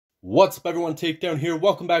What's up everyone, Takedown here.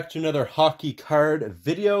 Welcome back to another hockey card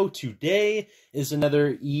video. Today is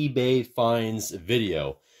another eBay finds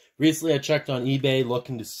video. Recently I checked on eBay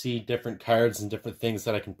looking to see different cards and different things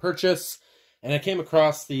that I can purchase. And I came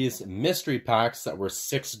across these mystery packs that were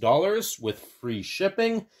 $6 with free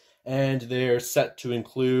shipping. And they're set to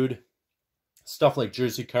include stuff like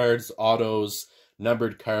jersey cards, autos,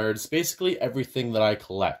 numbered cards, basically everything that I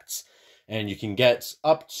collect. And you can get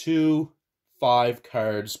up to 5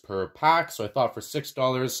 cards per pack, so I thought for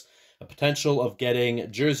 $6, a potential of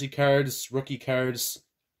getting jersey cards, rookie cards,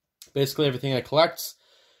 basically everything I collect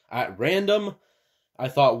at random. I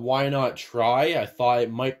thought, why not try? I thought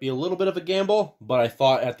it might be a little bit of a gamble, but I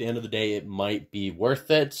thought at the end of the day it might be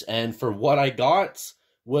worth it, and for what I got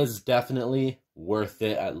was definitely worth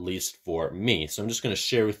it, at least for me. So I'm just going to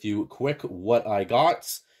share with you quick what I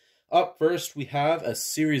got. Up first, we have a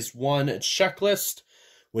Series 1 checklist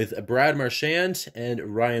with Brad Marchand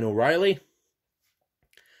and Ryan O'Reilly.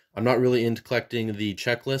 I'm not really into collecting the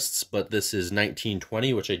checklists, but this is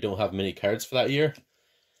 1920, which I don't have many cards for that year.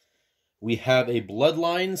 We have a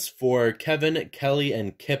Bloodlines for Kevin Kelly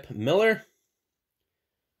and Kip Miller.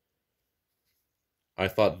 I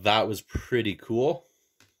thought that was pretty cool.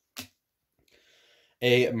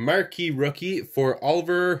 A marquee rookie for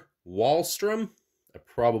Oliver Wahlstrom. I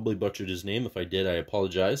probably butchered his name. If I did, I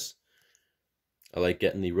apologize. I like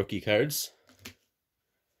getting the rookie cards.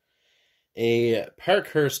 A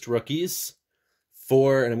Parkhurst rookies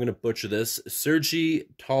for, and I'm going to butcher this, Sergei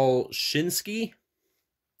Tolshinsky.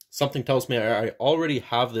 Something tells me I already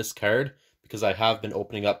have this card because I have been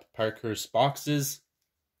opening up Parkhurst boxes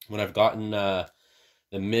when I've gotten the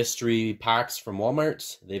mystery packs from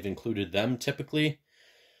Walmart. They've included them typically.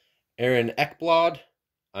 Aaron Ekblad.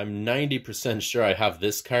 I'm 90% sure I have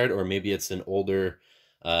this card, or maybe it's an older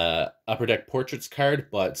Upper Deck Portraits card,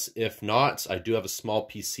 but if not, I do have a small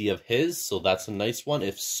PC of his, so that's a nice one.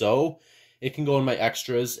 If so, it can go in my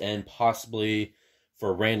extras and possibly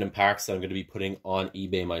for random packs that I'm going to be putting on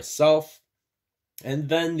eBay myself. And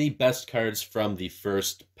then the best cards from the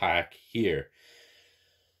first pack here.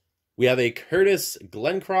 We have a Curtis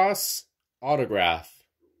Glencross autograph.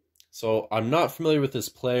 So I'm not familiar with this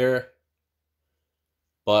player,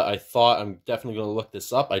 but I thought I'm definitely going to look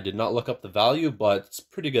this up. I did not look up the value, but it's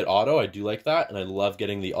pretty good auto. I do like that, and I love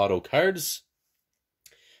getting the auto cards.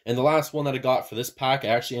 And the last one that I got for this pack, I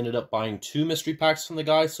actually ended up buying 2 mystery packs from the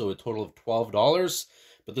guy, so a total of $12.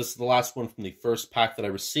 But this is the last one from the first pack that I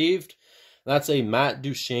received. That's a Matt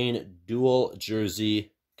Duchene dual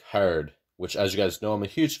jersey card, which, as you guys know, I'm a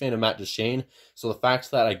huge fan of Matt Duchene. So the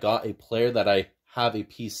fact that I got a player that I have a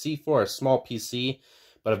PC for, a small PC,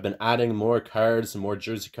 but I've been adding more cards and more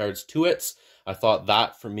jersey cards to it, I thought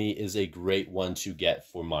that for me is a great one to get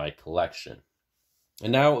for my collection.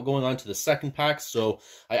 And now going on to the second pack. So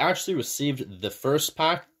I actually received the first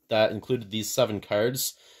pack that included these 7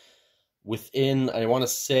 cards within, I want to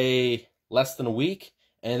say, less than a week.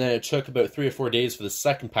 And then it took about 3 or 4 days for the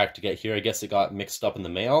second pack to get here. I guess it got mixed up in the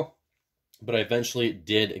mail, but I eventually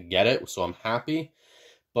did get it, so I'm happy.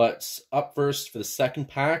 But up first for the second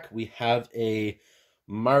pack, we have a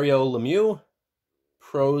Mario Lemieux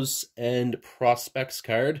Pros and Prospects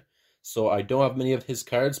card. So I don't have many of his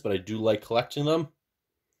cards, but I do like collecting them.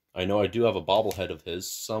 I know I do have a bobblehead of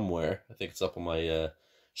his somewhere. I think it's up on my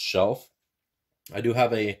shelf. I do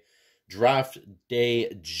have a Draft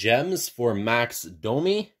Day Gems for Max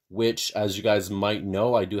Domi, which, as you guys might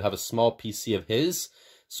know, I do have a small PC of his.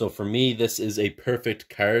 So for me, this is a perfect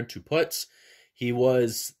card to put. He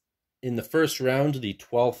was, in the first round, the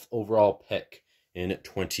 12th overall pick in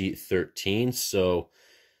 2013, so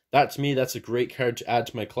that to me, that's a great card to add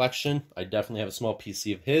to my collection. I definitely have a small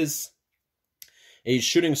PC of his. A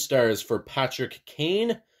Shooting Stars for Patrick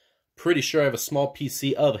Kane. Pretty sure I have a small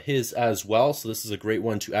PC of his as well, so this is a great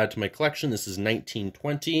one to add to my collection. This is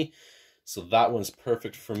 1920, so that one's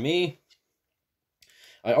perfect for me.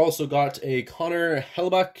 I also got a Connor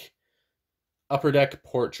Hellebuyck Upper Deck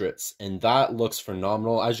Portraits, and that looks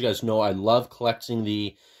phenomenal. As you guys know, I love collecting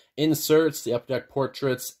the inserts, the Upper Deck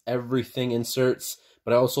Portraits, everything inserts,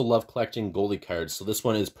 but I also love collecting goalie cards. So this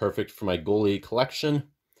one is perfect for my goalie collection.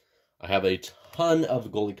 I have a ton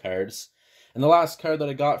of goalie cards. And the last card that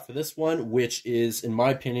I got for this one, which is, in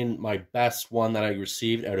my opinion, my best one that I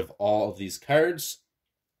received out of all of these cards,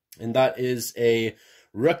 and that is a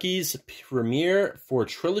Rookies Premier for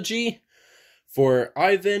Trilogy for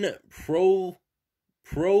Ivan Provorov.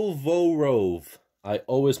 I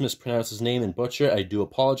always mispronounce his name and butcher it. I do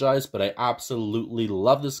apologize, but I absolutely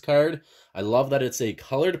love this card. I love that it's a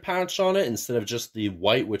colored patch on it instead of just the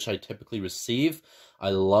white, which I typically receive.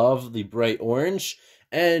 I love the bright orange,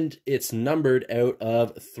 and it's numbered out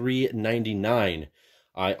of 399.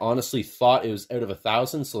 I honestly thought it was out of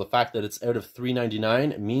 1,000, so the fact that it's out of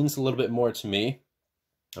 399 means a little bit more to me.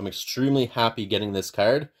 I'm extremely happy getting this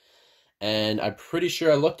card, and I'm pretty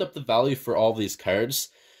sure I looked up the value for all of these cards.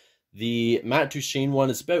 The Matt Duchene one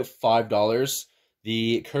is about $5.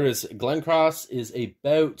 The Curtis Glencross is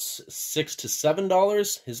about $6 to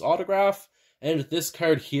 $7, his autograph. And this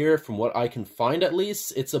card here, from what I can find at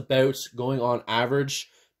least, it's about going on average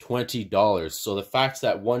 $20. So the fact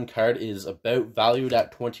that one card is about valued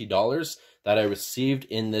at $20 that I received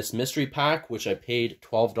in this mystery pack, which I paid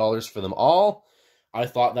 $12 for them all, I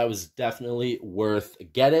thought that was definitely worth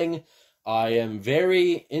getting. I am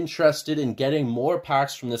very interested in getting more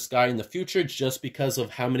packs from this guy in the future just because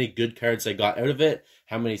of how many good cards I got out of it,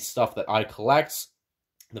 how many stuff that I collect.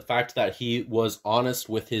 The fact that he was honest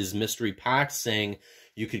with his mystery packs, saying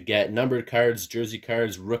you could get numbered cards, jersey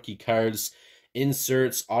cards, rookie cards,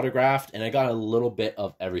 inserts, autographed, and I got a little bit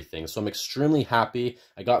of everything. So I'm extremely happy.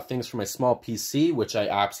 I got things for my small PC, which I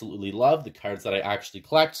absolutely love, the cards that I actually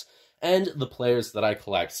collect, and the players that I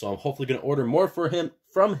collect. So I'm hopefully going to order more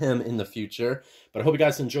from him in the future. But I hope you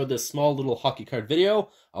guys enjoyed this small little hockey card video.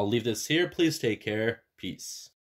 I'll leave this here. Please take care. Peace.